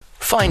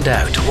Find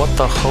out what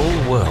the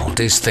whole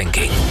world is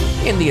thinking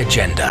in The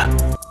Agenda.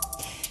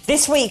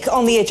 This week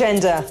on The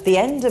Agenda, the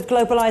end of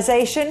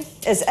globalisation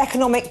as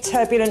economic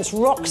turbulence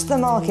rocks the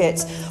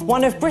markets.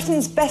 One of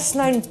Britain's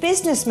best-known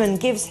businessmen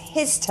gives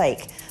his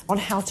take on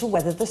how to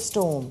weather the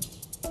storm.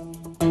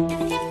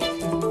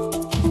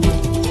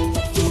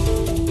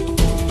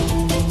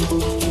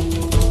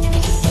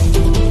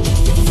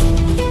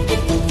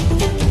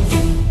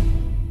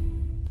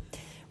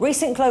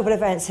 Recent global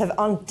events have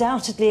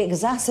undoubtedly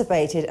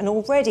exacerbated an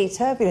already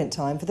turbulent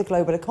time for the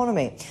global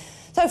economy.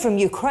 So from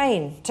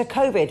Ukraine to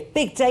COVID,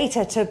 big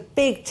data to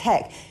big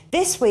tech.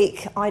 This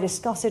week, I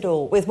discuss it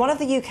all with one of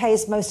the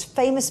UK's most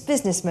famous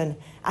businessmen,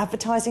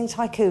 advertising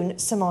tycoon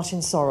Sir Martin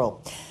Sorrell.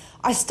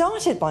 I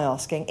started by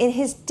asking, in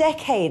his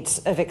decades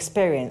of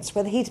experience,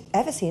 whether he'd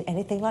ever seen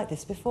anything like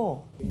this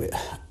before.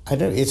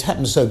 It's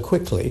happened so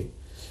quickly,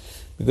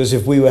 because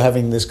if we were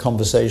having this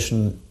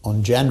conversation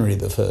on January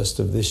the 1st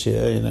of this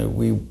year,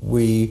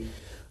 we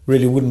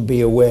really wouldn't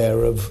be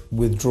aware of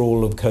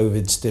withdrawal of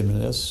COVID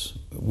stimulus.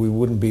 We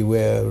wouldn't be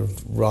aware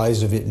of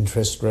rise of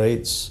interest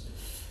rates,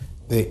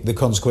 the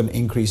consequent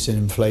increase in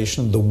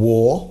inflation, the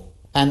war,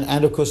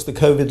 and of course the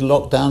COVID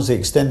lockdowns, the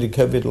extended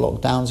COVID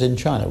lockdowns in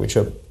China, which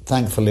are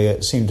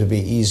thankfully seem to be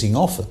easing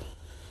off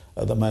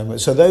at the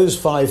moment. So those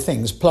five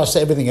things, plus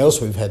everything else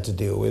we've had to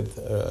deal with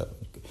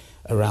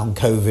around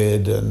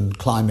COVID and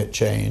climate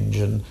change,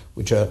 and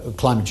which are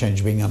climate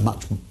change being a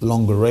much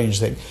longer range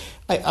thing.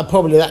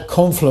 Probably that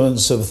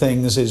confluence of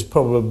things is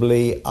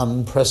probably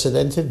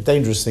unprecedented.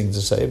 Dangerous thing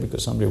to say,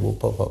 because somebody will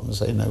pop up and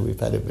say, no, we've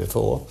had it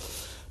before.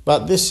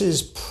 But this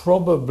is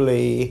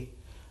probably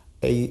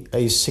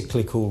a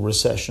cyclical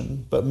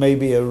recession, but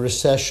maybe a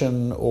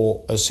recession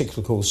or a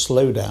cyclical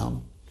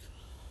slowdown,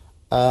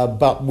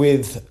 but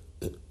with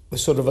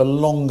sort of a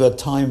longer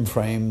time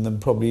frame than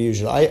probably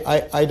usual.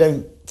 I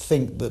don't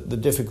think that the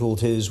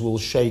difficulties will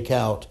shake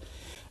out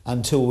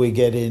until we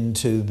get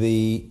into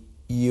the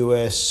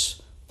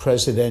US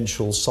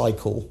presidential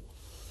cycle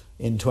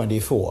in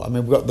 24. I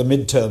mean, we've got the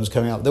midterms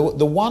coming up. The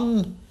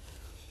one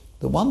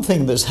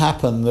thing that's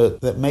happened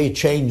that may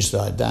change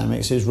the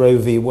dynamics is Roe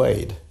v.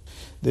 Wade.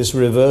 This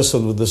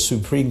reversal of the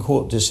Supreme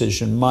Court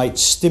decision might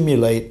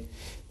stimulate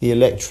the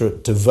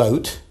electorate to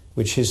vote,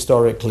 which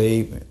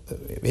historically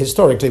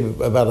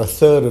about a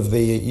third of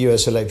the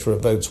US electorate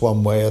votes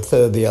one way, a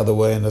third the other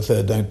way, and a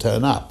third don't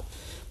turn up.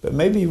 But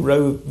maybe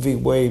Roe v.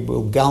 Wade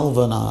will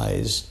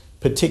galvanize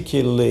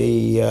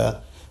particularly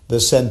the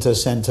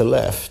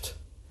centre-left,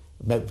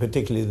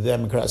 particularly the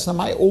Democrats. That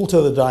might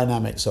alter the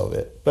dynamics of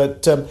it.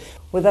 But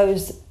were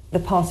those the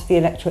part of the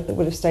electorate that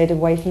would have stayed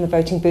away from the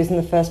voting booths in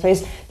the first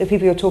place? The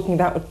people you're talking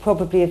about would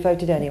probably have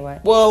voted anyway.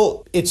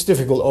 Well, it's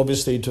difficult,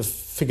 obviously, to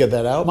figure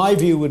that out. My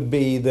view would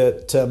be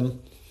that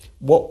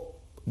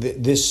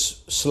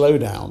this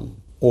slowdown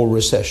or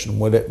recession,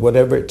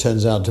 whatever it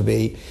turns out to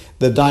be,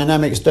 the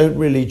dynamics don't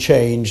really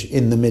change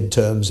in the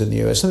midterms in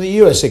the US. And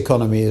the US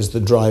economy is the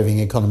driving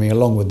economy,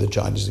 along with the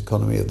Chinese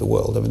economy of the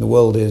world. I mean, the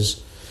world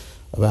is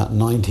about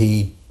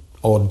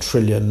 90-odd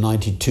trillion,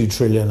 92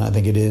 trillion, I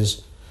think it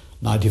is,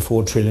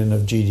 94 trillion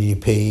of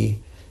GDP.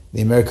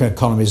 The American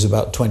economy is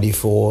about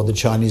 24, the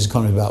Chinese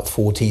economy about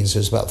 14, so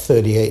it's about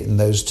 38 in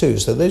those two.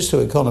 So those two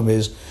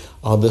economies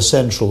are the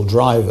central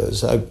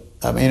drivers. I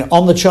mean,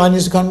 on the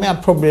Chinese economy,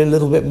 I'm probably a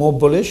little bit more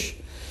bullish,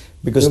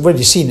 because I've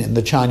already seen it in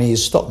the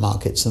Chinese stock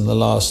markets in the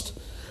last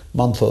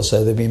month or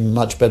so. They've been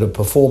much better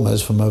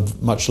performers from a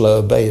much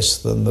lower base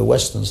than the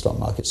Western stock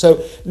market.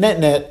 So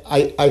net,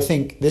 I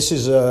think this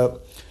is a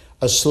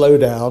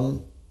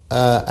slowdown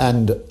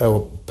and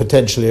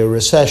potentially a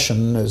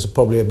recession. There's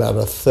probably about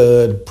a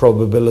third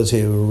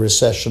probability of a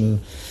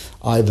recession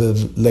either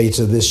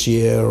later this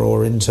year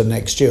or into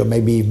next year,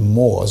 maybe even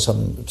more.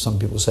 Some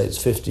people say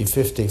it's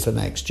 50-50 for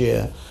next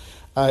year.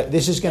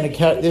 This is going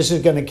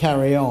to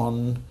carry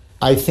on,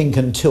 I think,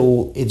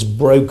 until it's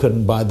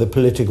broken by the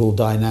political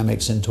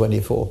dynamics in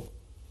 24.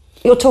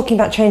 You're talking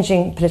about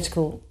changing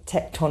political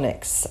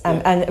tectonics,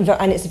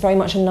 and it's very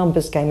much a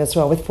numbers game as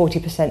well, with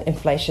 40%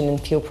 inflation and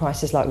fuel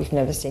prices like we've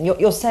never seen.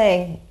 You're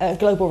saying a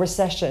global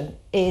recession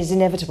is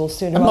inevitable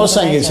sooner rather than later?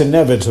 I'm not saying it's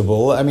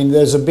inevitable. I mean,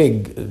 there's a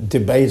big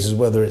debate as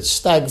whether it's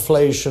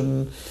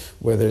stagflation,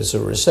 whether it's a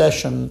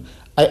recession.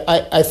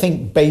 I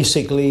think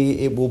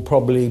basically it will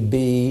probably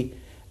be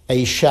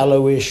a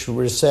shallowish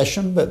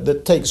recession, but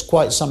that takes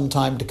quite some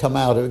time to come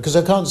out of it, because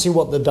I can't see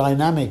what the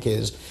dynamic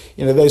is.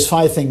 You know, those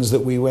five things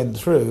that we went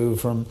through,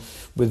 from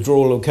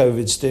withdrawal of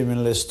COVID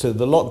stimulus to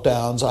the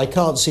lockdowns, I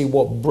can't see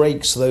what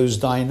breaks those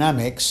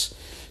dynamics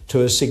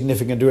to a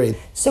significant degree.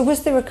 So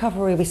was the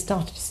recovery we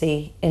started to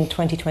see in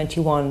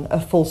 2021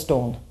 a false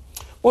dawn?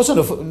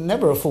 Wasn't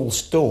never a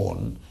false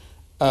dawn.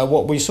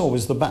 What we saw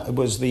was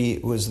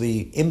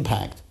the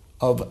impact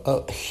of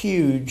a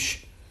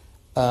huge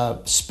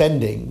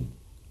spending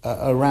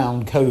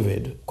around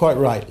COVID, quite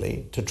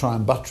rightly, to try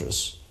and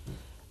buttress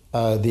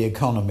the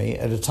economy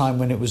at a time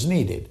when it was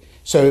needed.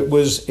 So it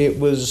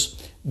was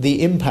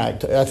the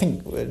impact. I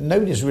think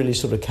nobody's really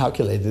sort of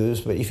calculated this,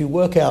 but if you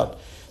work out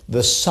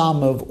the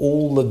sum of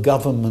all the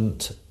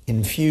government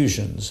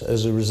infusions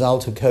as a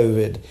result of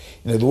COVID.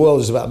 The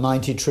world is about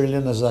 90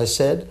 trillion, as I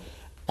said,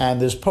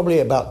 and there's probably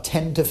about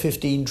 10 to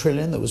 15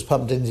 trillion that was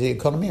pumped into the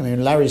economy. I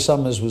mean, Larry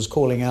Summers was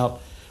calling out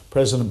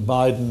President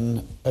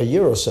Biden a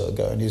year or so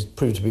ago, and he's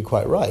proved to be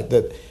quite right,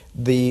 that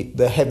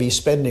the heavy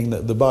spending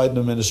that the Biden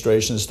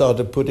administration started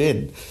to put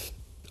in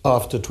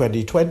after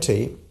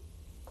 2020,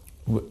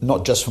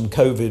 not just from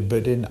COVID,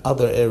 but in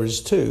other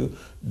areas too,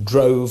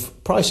 drove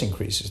price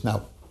increases.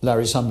 Now,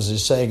 Larry Summers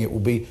is saying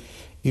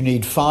you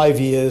need 5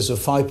 years of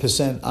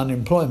 5%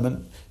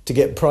 unemployment to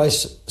get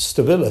price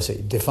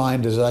stability,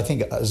 defined as, I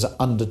think, as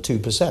under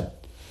 2%.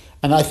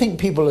 And I think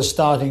people are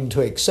starting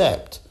to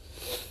accept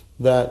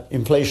that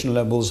inflation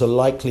levels are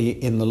likely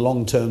in the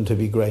long term to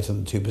be greater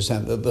than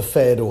 2%, that the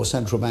Fed or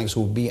central banks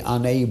will be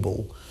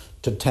unable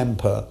to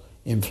temper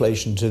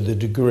inflation to the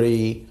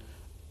degree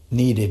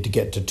needed to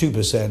get to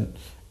 2%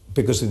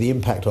 because of the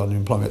impact on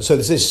employment. So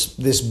there's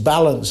this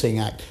balancing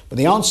act. But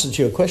the answer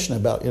to your question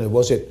about,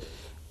 was it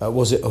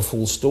a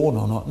false dawn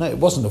or not? No, it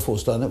wasn't a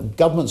false dawn.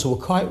 Governments were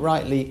quite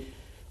rightly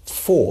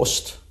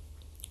forced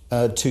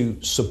to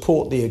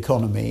support the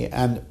economy.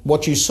 And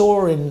what you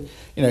saw in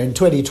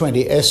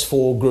 2020,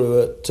 S4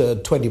 grew at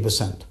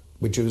 20%,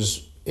 which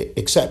was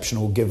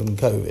exceptional given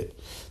COVID.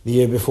 The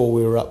year before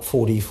we were up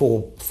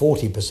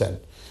 40%.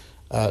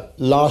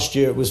 Last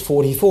year it was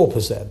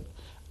 44%.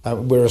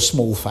 We're a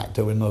small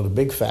factor, we're not a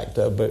big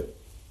factor, but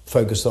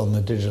focused on the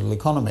digital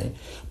economy.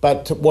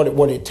 But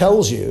what it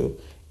tells you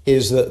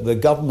is that the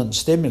government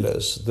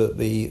stimulus, that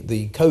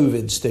the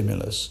COVID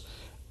stimulus,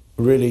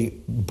 really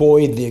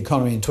buoyed the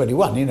economy in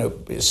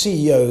 21.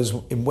 CEOs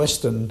in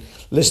Western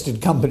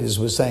listed companies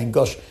were saying,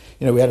 gosh,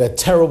 we had a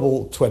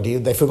terrible 20.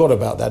 They forgot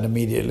about that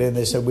immediately, and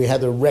they said we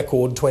had a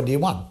record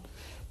 21.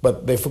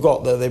 But they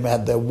forgot that they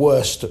had their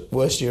worst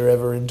year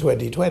ever in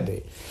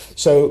 2020.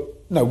 So,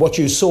 no, what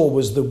you saw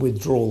was the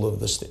withdrawal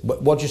of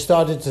what you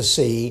started to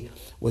see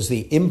was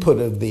the input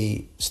of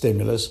the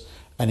stimulus,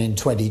 and in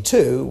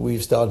 22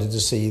 we've started to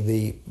see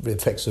the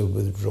effects of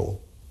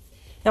withdrawal.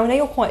 Now I know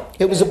you're quite.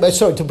 It was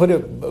to put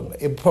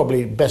it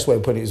probably best way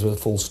of putting it was a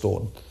false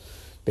dawn,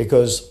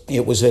 because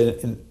it was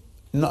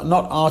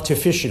not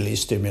artificially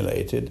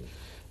stimulated,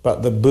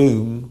 but the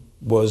boom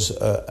was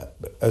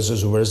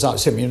as a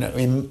result.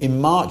 In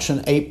March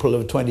and April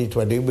of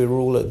 2020 we were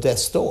all at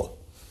death's door.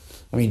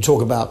 I mean,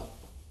 talk about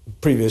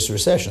previous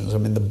recessions. I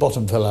mean, the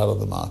bottom fell out of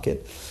the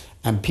market,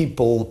 and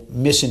people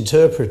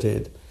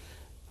misinterpreted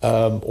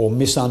or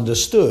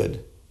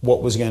misunderstood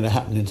what was going to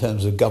happen in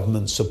terms of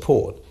government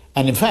support.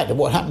 And in fact,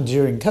 what happened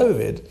during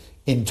COVID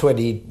in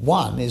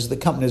 21 is the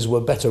companies were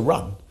better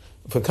run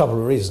for a couple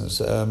of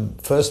reasons.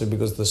 Firstly,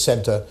 because the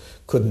centre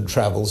couldn't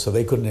travel, so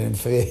they couldn't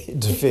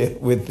interfere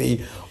with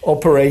the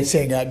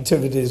operating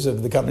activities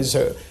of the company.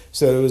 So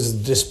there was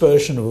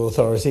dispersion of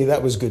authority.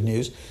 That was good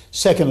news.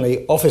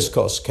 Secondly, office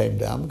costs came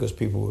down because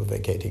people were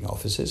vacating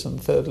offices. And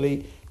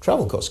thirdly,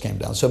 travel costs came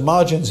down. So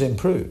margins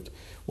improved.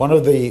 One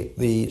of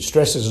the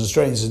stresses and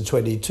strains in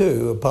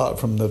 22, apart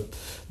from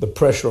the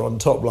pressure on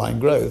top line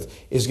growth,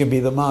 is going to be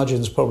the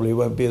margins probably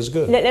won't be as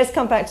good. Let's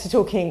come back to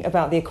talking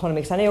about the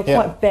economy, because I know you're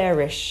quite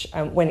bearish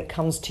when it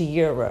comes to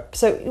Europe.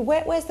 So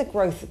where's the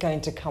growth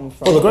going to come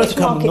from? Well, the growth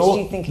will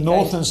come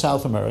North and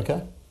South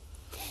America.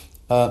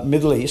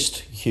 Middle East,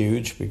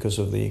 huge because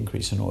of the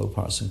increase in oil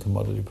price and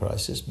commodity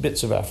prices.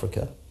 Bits of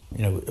Africa,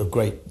 a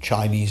great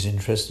Chinese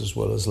interest, as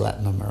well as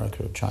Latin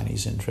America of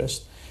Chinese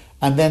interest.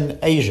 And then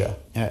Asia,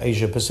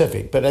 Asia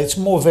Pacific. But it's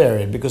more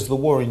varied because the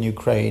war in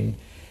Ukraine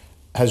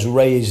has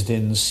raised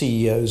in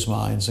CEOs'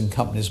 minds and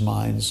companies'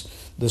 minds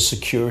the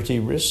security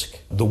risk,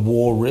 the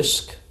war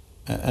risk,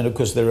 and of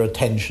course there are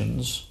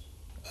tensions,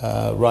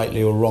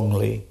 rightly or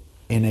wrongly,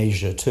 in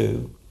Asia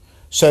too.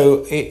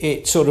 So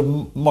it sort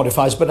of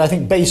modifies, but I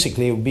think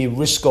basically it would be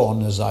risk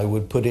on, as I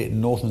would put it,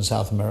 in North and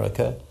South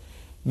America,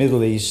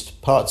 Middle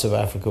East, parts of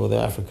Africa,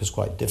 although Africa's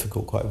quite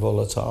difficult, quite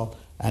volatile,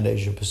 and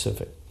Asia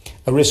Pacific.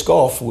 A risk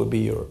off would be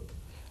Europe.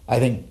 I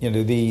think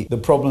the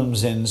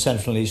problems in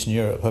Central and Eastern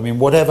Europe, I mean,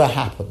 whatever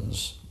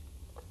happens,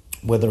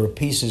 whether a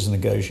peace is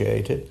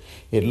negotiated,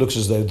 it looks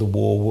as though the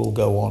war will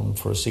go on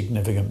for a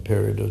significant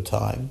period of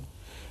time.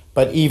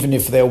 But even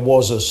if there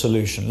was a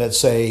solution, let's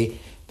say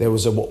there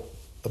was what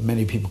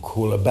many people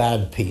call a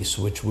bad peace,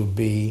 which would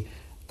be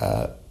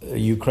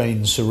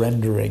Ukraine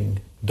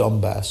surrendering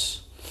Donbass,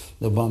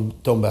 the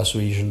Donbass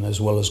region, as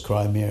well as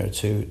Crimea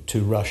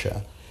to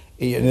Russia.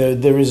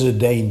 There is a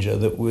danger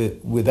that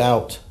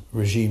without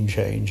regime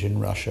change in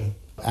Russia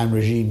and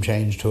regime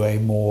change to a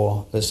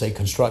more, let's say,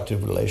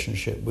 constructive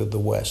relationship with the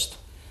West,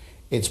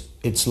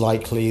 it's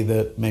likely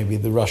that maybe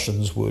the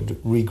Russians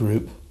would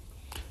regroup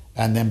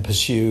and then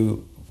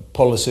pursue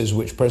policies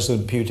which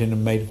President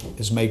Putin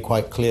has made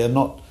quite clear,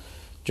 not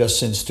just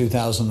since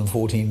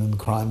 2014 and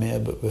Crimea,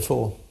 but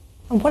before.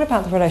 And what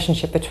about the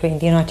relationship between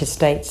the United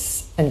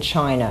States and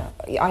China?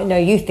 I know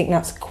you think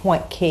that's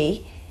quite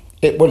key.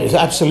 It's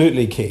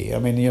absolutely key. I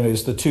mean,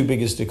 it's the two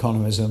biggest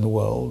economies in the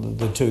world,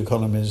 the two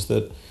economies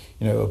that,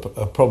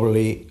 are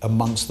probably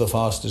amongst the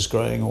fastest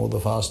growing or the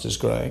fastest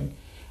growing.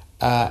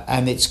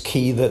 and it's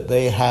key that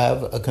they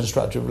have a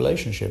constructive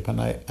relationship.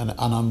 And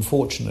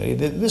unfortunately,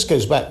 this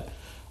goes back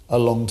a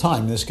long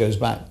time. This goes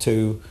back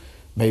to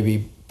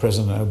maybe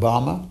President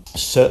Obama.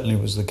 Certainly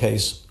was the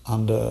case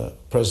under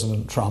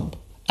President Trump.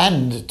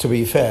 And to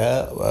be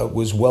fair,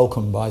 was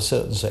welcomed by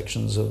certain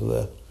sections of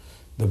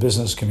the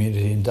business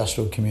community,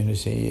 industrial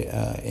community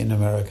in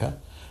America.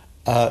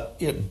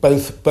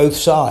 Both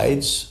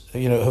sides,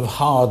 have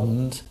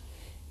hardened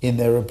in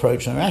their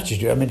approach and their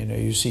attitude. I mean,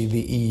 you see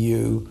the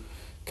EU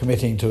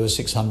committing to a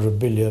 600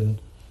 billion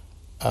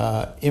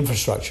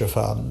infrastructure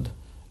fund,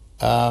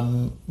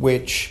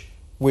 which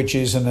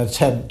is an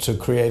attempt to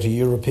create a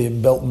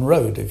European Belt and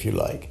Road, if you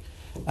like.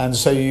 And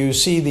so you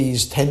see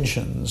these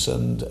tensions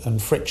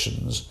and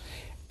frictions,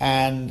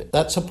 and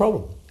that's a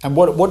problem. And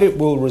what it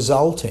will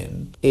result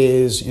in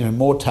is,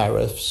 more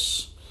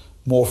tariffs,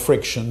 more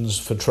frictions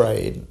for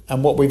trade.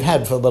 And what we've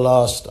had for the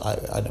last,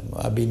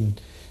 I've been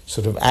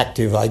sort of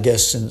active, I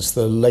guess, since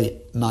the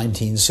late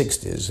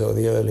 1960s or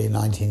the early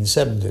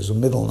 1970s or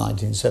middle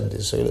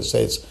 1970s. So let's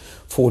say it's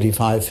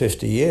 45,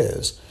 50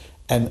 years.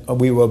 And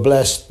we were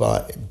blessed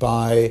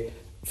by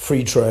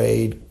free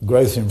trade,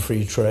 growth in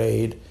free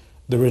trade,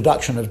 the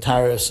reduction of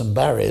tariffs and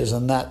barriers,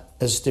 and that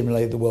has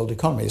stimulated the world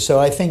economy. So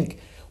I think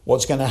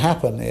what's going to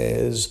happen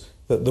is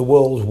that the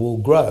world will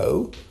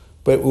grow,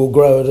 but it will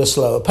grow at a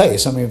slower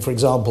pace. I mean, for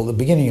example, the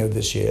beginning of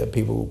this year,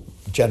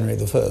 January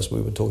the 1st,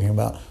 we were talking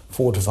about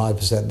 4 to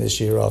 5% this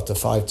year after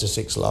 5 to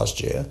 6 last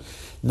year.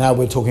 Now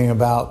we're talking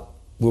about,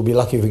 we'll be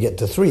lucky if we get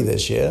to 3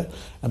 this year,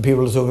 and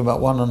people are talking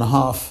about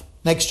 1.5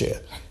 next year.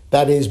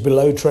 That is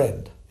below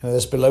trend.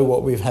 That's below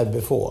what we've had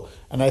before.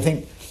 And I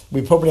think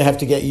we probably have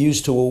to get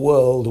used to a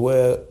world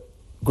where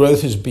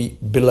growth is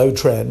below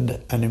trend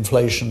and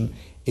inflation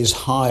is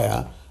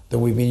higher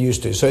than we've been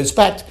used to. So it's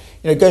back,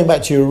 going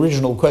back to your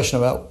original question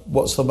about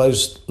what's the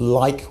most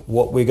like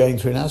what we're going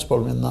through now, it's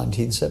probably in the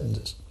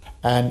 1970s.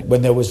 And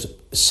when there was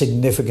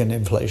significant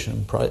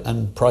inflation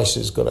and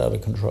prices got out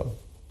of control.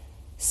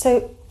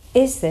 So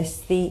is this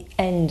the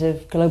end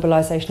of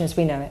globalization as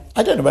we know it?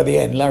 I don't know about the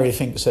end. Larry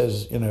Fink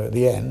says, at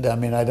the end. I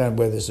mean, I don't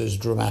know whether it's as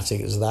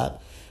dramatic as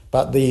that.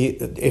 But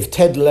if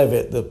Ted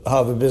Levitt, the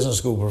Harvard Business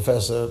School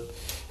professor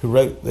who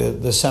wrote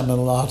the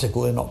seminal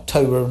article in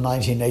October of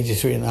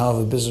 1983 in the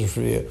Harvard Business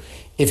Review,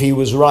 if he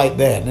was right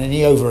then, and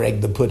he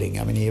over-egged the pudding.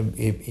 I mean,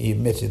 he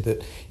admitted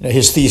that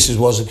his thesis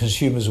was that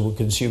consumers will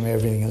consume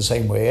everything in the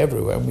same way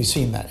everywhere, and we've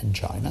seen that in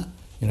China.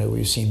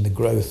 We've seen the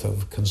growth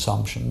of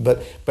consumption,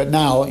 but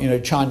now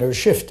China has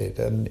shifted,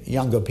 and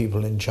younger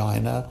people in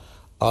China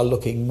are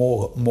looking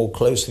more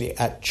closely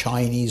at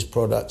Chinese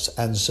products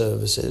and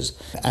services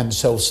and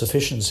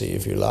self-sufficiency,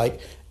 if you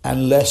like,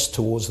 and less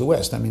towards the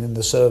West. I mean, in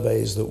the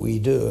surveys that we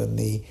do and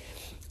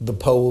the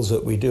polls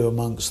that we do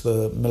amongst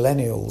the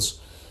millennials,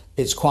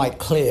 it's quite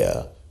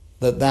clear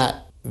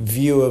that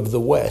view of the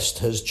West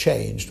has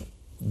changed,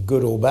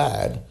 good or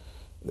bad,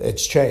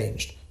 it's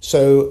changed.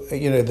 So,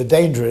 the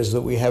danger is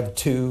that we have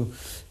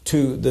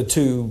the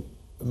two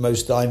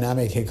most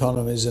dynamic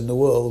economies in the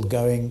world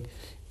going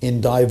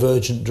in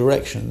divergent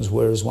directions,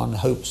 whereas one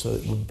hopes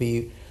that it would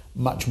be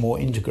much more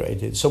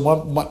integrated. So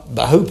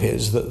the hope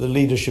is that the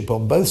leadership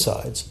on both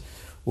sides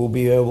will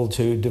be able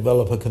to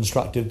develop a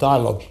constructive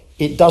dialogue.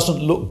 It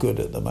doesn't look good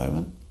at the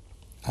moment,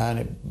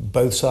 and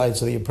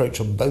the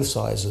approach on both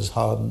sides has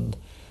hardened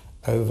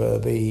over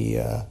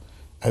the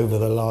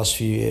last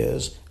few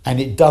years,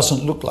 and it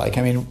doesn't look like,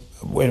 I mean,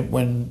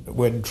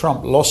 when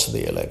Trump lost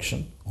the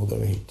election,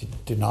 although he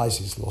denies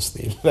he's lost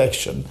the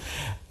election,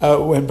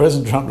 when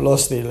President Trump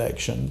lost the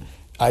election,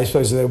 I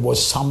suppose there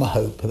was some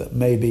hope that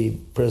maybe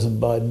President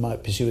Biden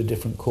might pursue a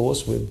different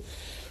course with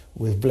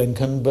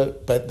Blinken,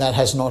 but that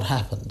has not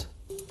happened.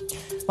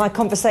 My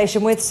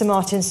conversation with Sir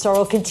Martin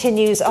Sorrell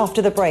continues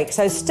after the break,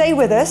 so stay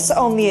with us.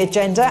 On the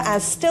agenda,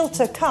 as still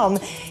to come,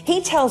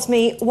 he tells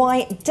me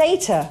why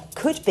data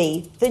could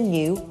be the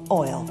new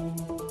oil.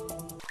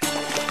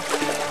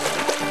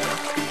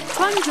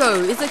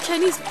 Guangzhou is a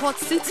Chinese port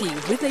city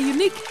with a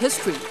unique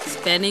history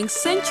spanning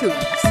centuries.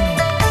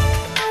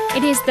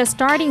 It is the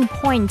starting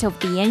point of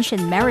the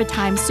ancient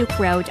maritime Silk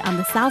Road on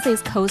the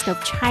southeast coast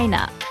of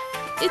China.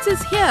 It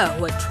is here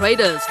where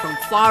traders from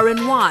far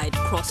and wide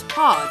crossed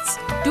paths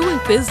doing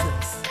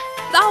business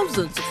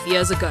thousands of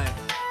years ago,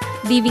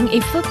 leaving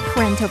a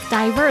footprint of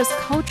diverse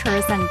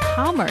cultures and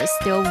commerce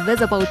still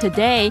visible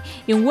today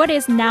in what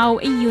is now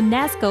a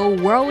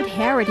UNESCO World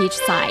Heritage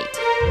Site.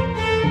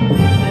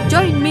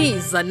 Join me,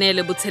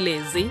 Zanele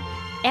Buthelezi,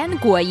 and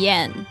Guo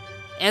Yan,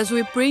 as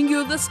we bring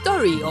you the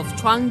story of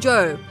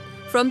Guangzhou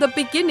from the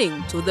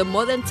beginning to the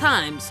modern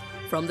times,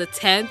 from the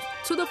 10th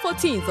to the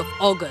 14th of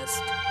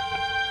August.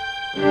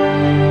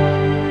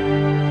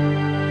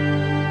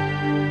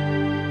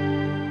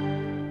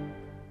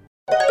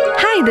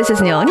 Hi, this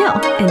is Niao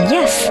Niao, and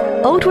yes,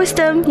 Old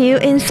Wisdom, New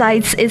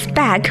Insights is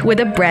back with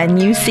a brand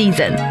new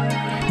season.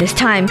 This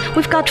time,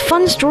 we've got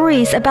fun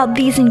stories about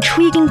these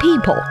intriguing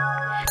people.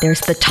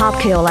 There's the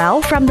top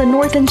KOL from the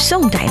Northern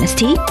Song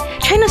Dynasty,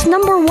 China's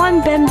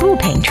 #1 bamboo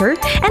painter,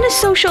 and a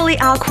socially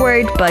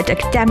awkward but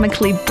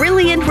academically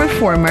brilliant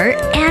reformer,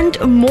 and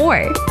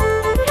more.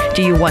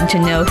 Do you want to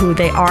know who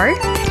they are?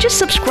 Just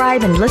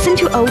subscribe and listen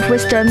to Old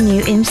Wisdom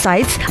New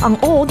Insights on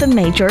all the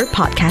major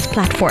podcast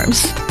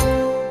platforms.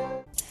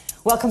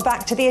 Welcome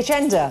back to The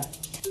Agenda.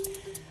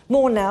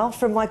 More now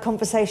from my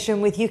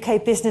conversation with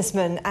UK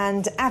businessman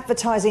and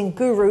advertising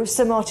guru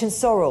Sir Martin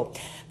Sorrell.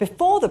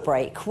 Before the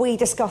break, we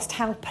discussed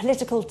how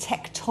political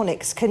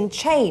tectonics can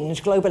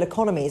change global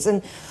economies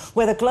and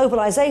whether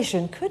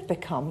globalisation could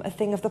become a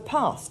thing of the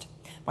past.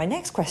 My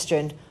next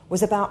question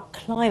was about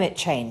climate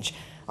change.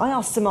 I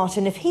asked Sir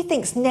Martin if he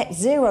thinks net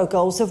zero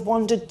goals have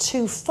wandered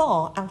too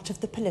far out of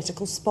the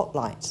political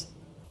spotlight.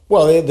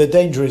 Well, the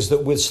danger is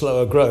that with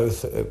slower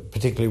growth,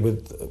 particularly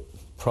with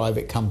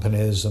private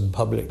companies and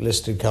public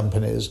listed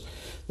companies,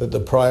 that the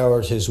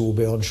priorities will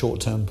be on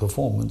short-term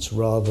performance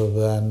rather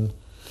than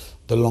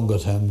the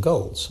longer-term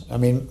goals. I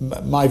mean,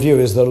 my view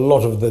is that a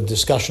lot of the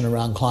discussion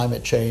around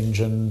climate change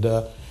and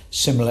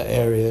similar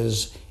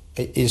areas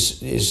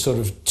is sort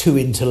of too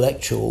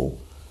intellectual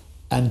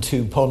and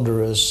too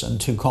ponderous and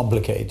too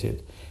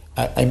complicated.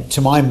 And to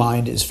my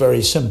mind, it's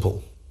very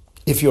simple.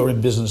 If you're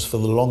in business for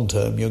the long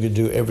term, you're going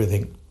to do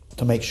everything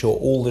to make sure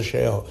all the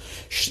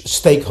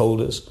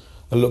stakeholders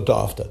are looked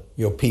after.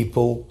 Your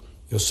people,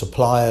 your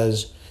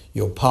suppliers,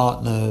 your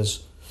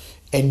partners,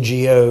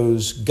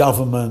 NGOs,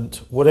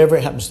 government, whatever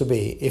it happens to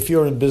be. If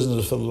you're in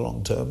business for the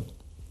long term,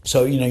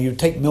 so you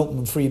take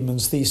Milton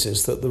Friedman's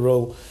thesis that the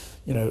role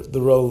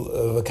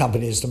of a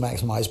company is to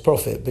maximize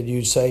profit, but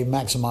you say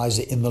maximize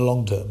it in the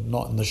long term,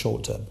 not in the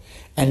short term.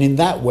 And in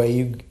that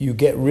way, you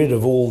get rid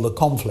of all the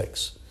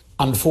conflicts.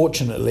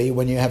 Unfortunately,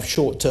 when you have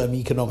short-term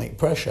economic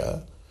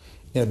pressure,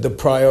 the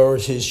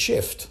priorities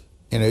shift.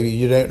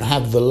 You don't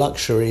have the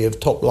luxury of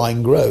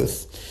top-line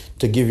growth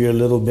to give you a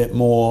little bit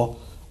more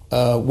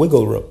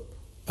wiggle room,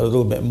 a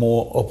little bit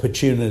more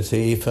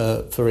opportunity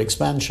for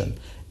expansion.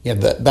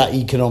 That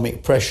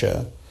economic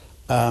pressure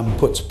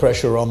puts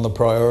pressure on the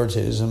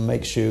priorities and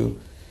makes you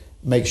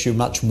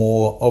much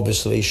more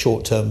obviously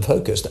short-term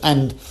focused.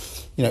 And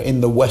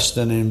in the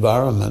Western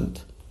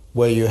environment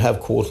where you have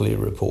quarterly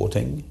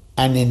reporting,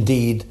 and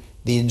indeed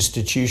the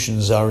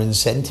institutions are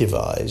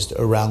incentivized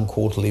around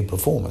quarterly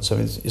performance. I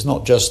mean, it's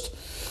not just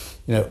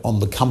on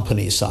the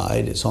company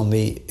side, it's on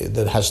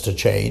that has to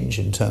change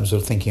in terms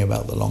of thinking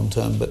about the long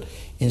term, but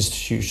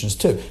institutions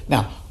too.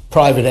 Now,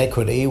 private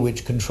equity,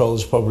 which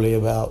controls probably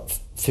about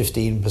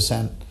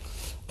 15%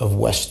 of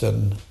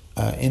Western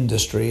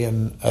industry,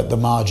 and at the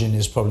margin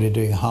is probably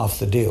doing half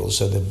the deals,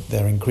 so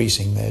they're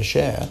increasing their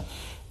share.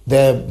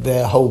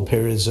 Their hold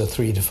periods are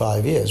 3 to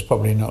 5 years,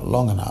 probably not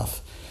long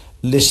enough.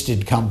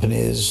 Listed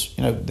companies,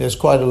 there's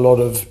quite a lot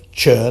of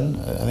churn.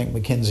 I think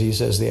McKinsey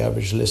says the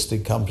average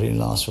listed company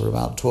lasts for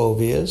about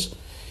 12 years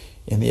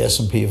in the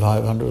S&P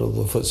 500 or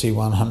the FTSE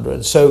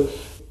 100. So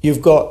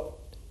you've got,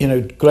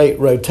 great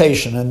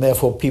rotation, and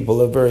therefore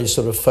people are very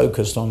sort of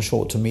focused on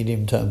short to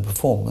medium term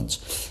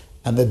performance.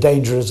 And the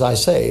danger, as I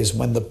say, is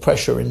when the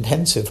pressure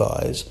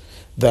intensifies,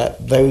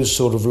 that those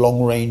sort of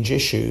long range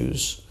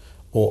issues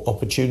or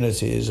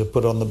opportunities are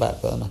put on the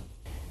back burner.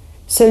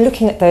 So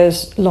looking at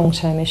those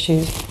long-term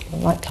issues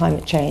like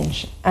climate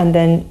change, and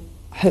then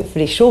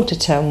hopefully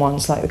shorter-term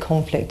ones like the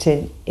conflict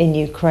in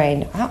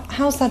Ukraine,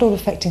 how's that all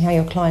affecting how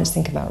your clients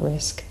think about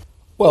risk?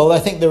 Well, I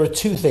think there are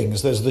two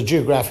things. There's the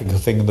geographical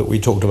thing that we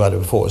talked about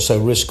before, so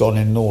risk on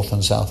in North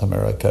and South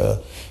America,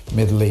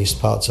 Middle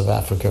East, parts of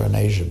Africa and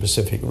Asia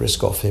Pacific,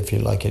 risk off, if you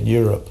like, in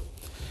Europe.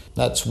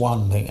 That's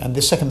one thing. And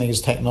the second thing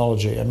is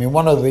technology. I mean,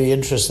 one of the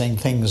interesting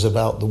things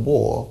about the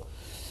war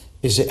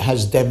is it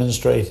has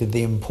demonstrated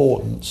the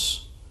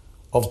importance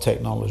of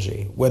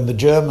technology. When the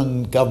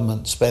German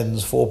government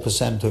spends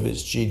 4% of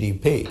its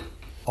GDP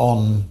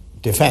on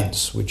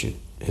defense, which it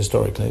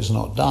historically has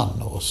not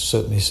done, or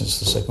certainly since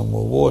the Second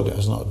World War it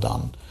has not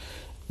done,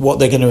 what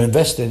they're going to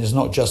invest in is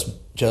not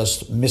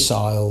just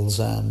missiles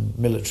and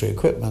military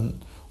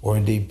equipment, or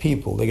indeed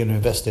people. They're going to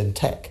invest in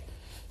tech.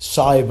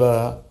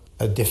 Cyber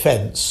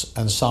defense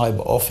and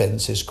cyber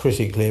offense is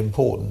critically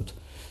important.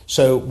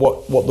 So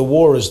what the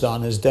war has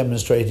done is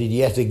demonstrated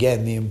yet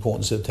again the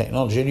importance of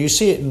technology, and you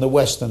see it in the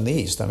West and the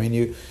East. I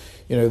mean,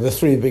 the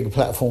three big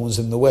platforms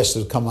in the West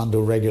have come under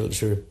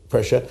regulatory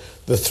pressure.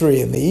 The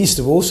three in the East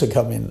have also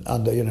come in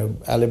under,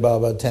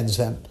 Alibaba,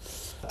 Tencent,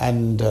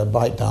 and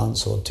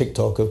ByteDance or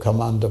TikTok have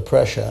come under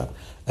pressure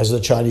as the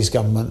Chinese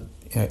government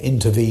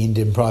intervened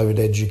in private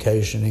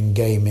education, in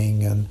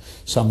gaming, and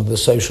some of the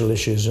social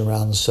issues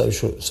around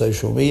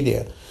social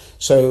media.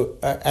 So,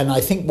 and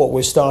I think what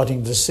we're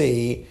starting to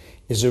see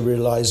is a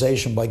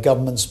realization by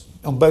governments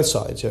on both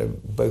sides,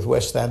 both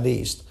West and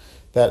East,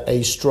 that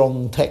a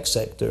strong tech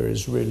sector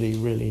is really,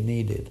 really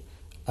needed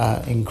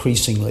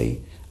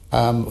increasingly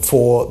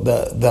for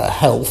the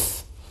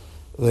health,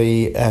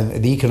 the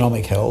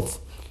economic health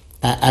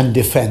and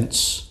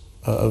defense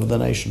of the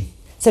nation.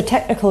 So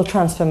technical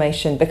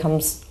transformation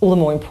becomes all the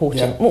more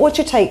important. Yeah. What's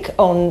your take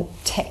on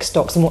tech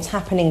stocks and what's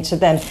happening to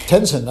them?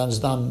 Tencent has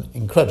done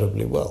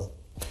incredibly well.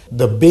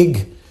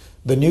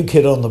 The new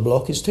kid on the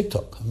block is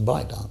TikTok and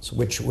ByteDance,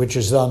 which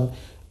has done,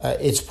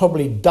 it's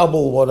probably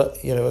double what,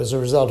 as a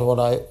result of what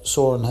I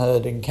saw and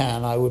heard in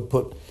Cannes. I would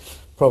put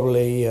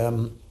probably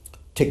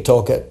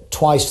TikTok at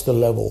twice the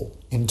level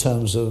in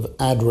terms of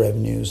ad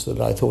revenues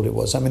that I thought it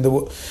was. I mean,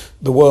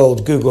 the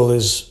world, Google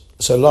is,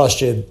 so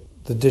last year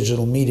the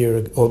digital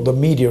media, or the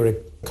media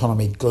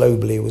economy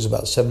globally was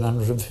about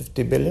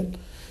 750 billion.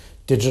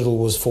 Digital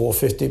was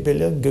 450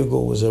 billion.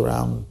 Google was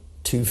around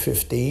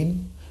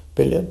 215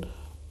 billion.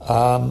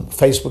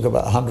 Facebook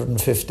about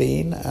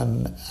 115,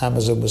 and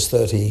Amazon was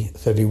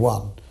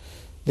 31.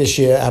 This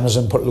year,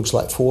 Amazon looks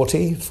like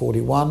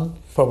 41,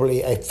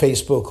 probably a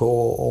Facebook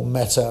or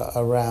Meta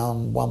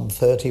around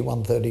 130,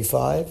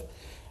 135,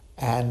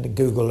 and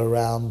Google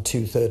around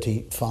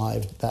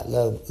 235, that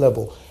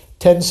level.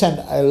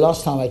 Tencent,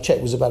 last time I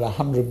checked, was about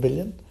 100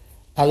 billion.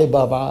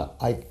 Alibaba,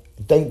 I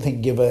don't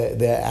think give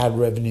their ad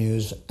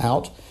revenues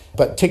out,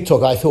 but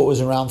TikTok I thought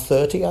was around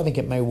 30. I think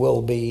it may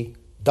well be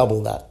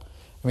double that.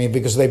 I mean,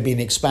 because they've been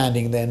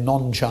expanding their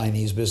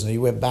non-Chinese business.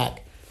 You went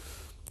back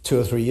 2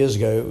 or 3 years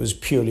ago, it was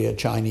purely a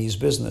Chinese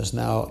business.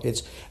 Now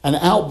it's an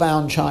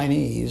outbound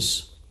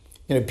Chinese.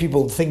 You know,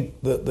 people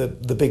think that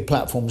the big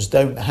platforms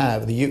don't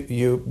have,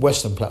 the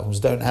Western platforms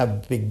don't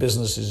have big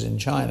businesses in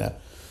China.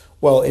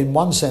 Well, in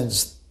one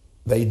sense,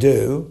 they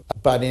do,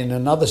 but in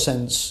another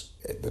sense,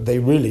 they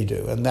really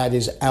do, and that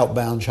is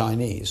outbound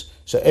Chinese.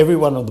 So every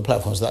one of the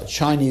platforms that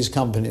Chinese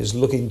companies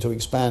looking to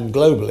expand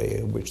globally,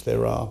 in which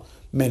there are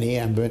many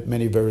and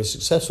many very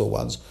successful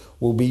ones,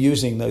 will be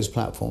using those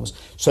platforms.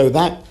 So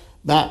that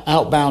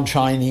outbound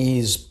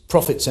Chinese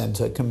profit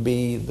center can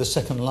be the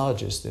second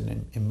largest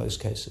in most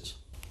cases.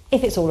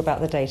 If it's all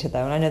about the data,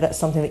 though, and I know that's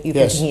something that you've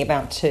been thinking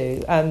about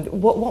too,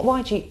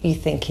 why do you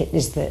think it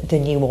is the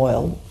new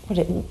oil?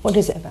 What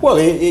is it about? Well,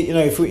 you know,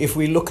 if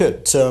we look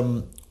at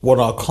what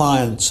our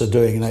clients are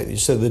doing,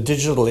 so the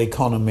digital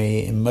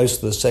economy in most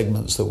of the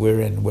segments that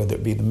we're in, whether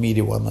it be the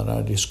media one that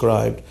I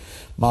described,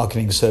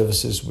 marketing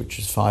services, which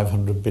is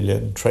 500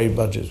 billion, trade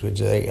budgets,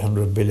 which is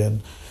 800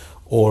 billion,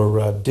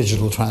 or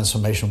digital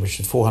transformation, which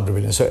is 400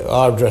 billion. So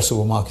our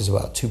addressable market is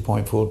about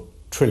 2.4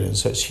 trillion,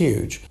 so it's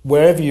huge.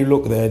 Wherever you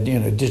look there, you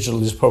know,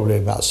 digital is probably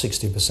about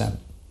 60%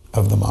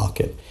 of the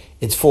market.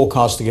 It's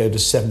forecast to go to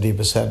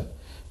 70%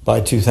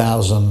 by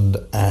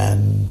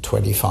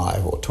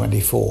 2025 or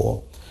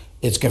 24.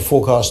 It's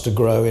forecast to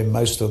grow in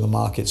most of the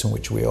markets in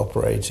which we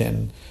operate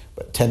in,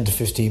 but 10 to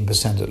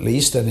 15% at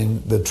least, and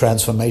in the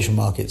transformation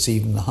markets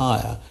even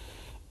higher.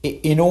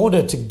 In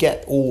order to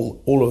get all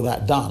of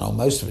that done, or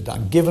most of it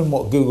done, given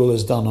what Google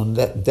has done on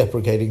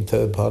deprecating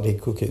third-party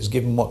cookies,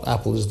 given what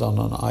Apple has done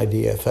on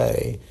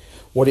IDFA,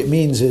 what it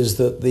means is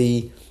that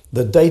the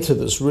data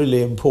that's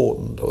really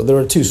important, or there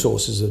are two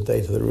sources of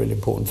data that are really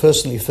important.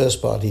 Firstly,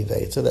 first-party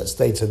data, that's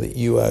data that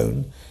you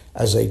own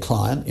as a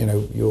client. You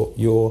know,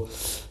 you're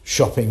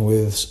shopping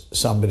with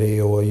somebody,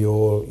 or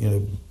you're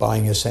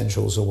buying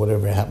essentials or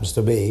whatever it happens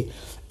to be,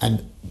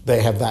 and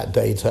they have that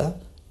data.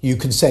 You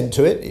consent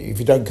to it. If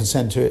you don't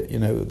consent to it, you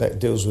know, that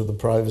deals with the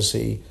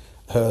privacy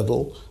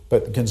hurdle,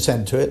 but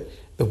consent to it.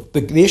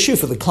 The issue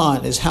for the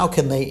client is how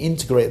can they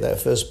integrate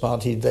that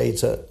first-party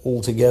data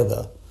all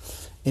together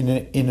in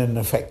an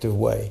effective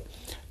way.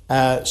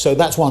 So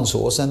that's one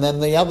source. And then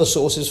the other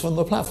source is from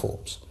the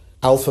platforms.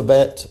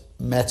 Alphabet,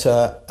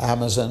 Meta,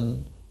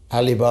 Amazon,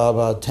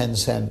 Alibaba,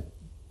 Tencent,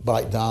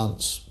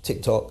 ByteDance,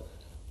 TikTok,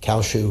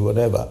 Kaoshu,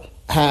 whatever,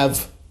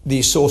 have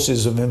these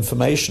sources of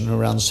information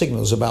around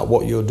signals about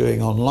what you're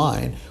doing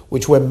online,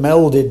 which when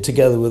melded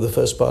together with the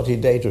first-party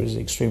data is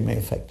extremely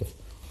effective.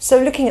 So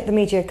looking at the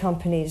media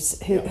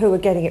companies who are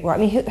getting it right,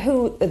 I mean,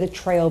 who are the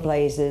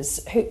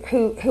trailblazers,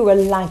 who are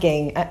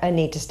lagging and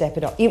need to step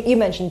it up? You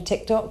mentioned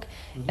TikTok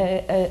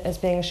as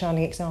being a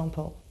shining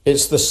example.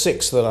 It's the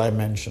 6 that I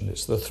mentioned.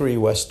 It's the 3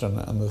 Western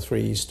and the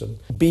 3 Eastern.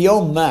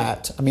 Beyond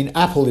that, I mean,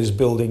 Apple is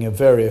building a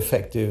very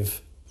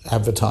effective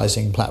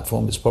advertising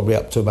platform. It's probably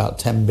up to about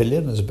 10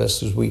 billion as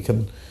best as we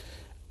can.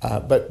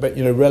 But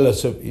you know,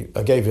 relative,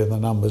 I gave you the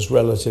numbers,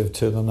 relative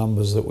to the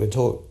numbers that we're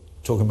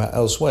talking about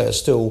elsewhere,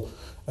 still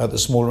at the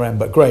smaller end,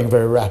 but growing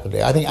very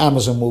rapidly. I think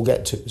Amazon will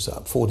get to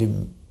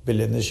 40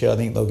 billion this year. I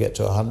think they'll get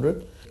to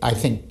 100. I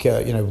think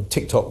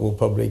TikTok will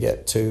probably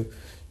get to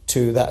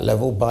that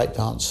level.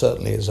 ByteDance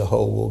certainly as a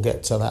whole will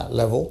get to that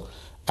level.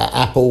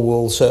 Apple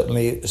will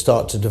certainly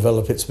start to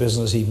develop its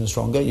business even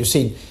stronger. You've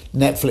seen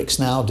Netflix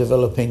now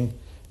developing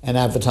an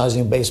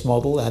advertising-based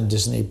model, and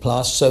Disney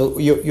Plus. So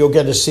you're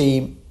going to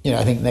see,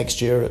 I think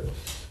next year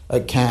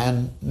at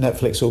Cannes,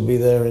 Netflix will be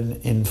there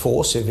in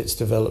force if it's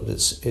developed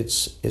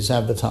its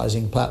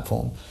advertising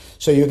platform.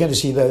 So you're going to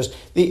see those.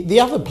 The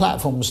other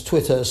platforms,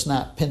 Twitter,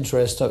 Snap,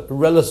 Pinterest, are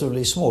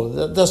relatively small.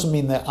 That doesn't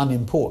mean they're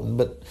unimportant,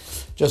 but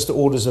just the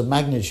orders of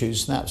magnitude.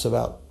 Snap's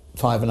about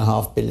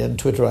 5.5 billion.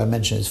 Twitter, I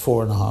mentioned, is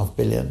 4.5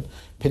 billion.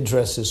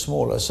 Pinterest is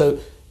smaller. So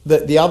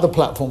the other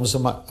platforms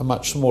are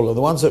much smaller.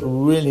 The ones that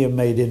really have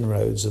made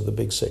inroads are the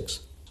big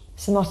 6.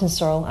 Sir Martin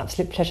Sorrell,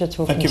 absolute pleasure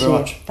talking to you. Thank you very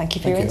much. Thank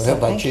you for your insight. I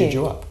hope I cheered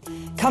you up.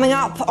 Coming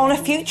up on a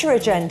future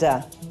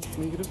agenda.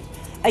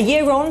 A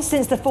year on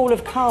since the fall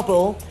of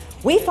Kabul,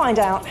 we find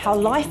out how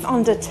life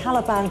under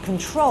Taliban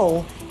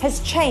control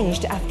has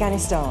changed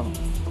Afghanistan.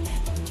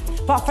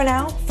 But for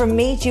now, from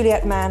me,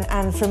 Juliet Mann,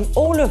 and from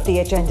all of the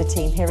Agenda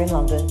team here in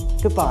London,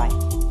 goodbye.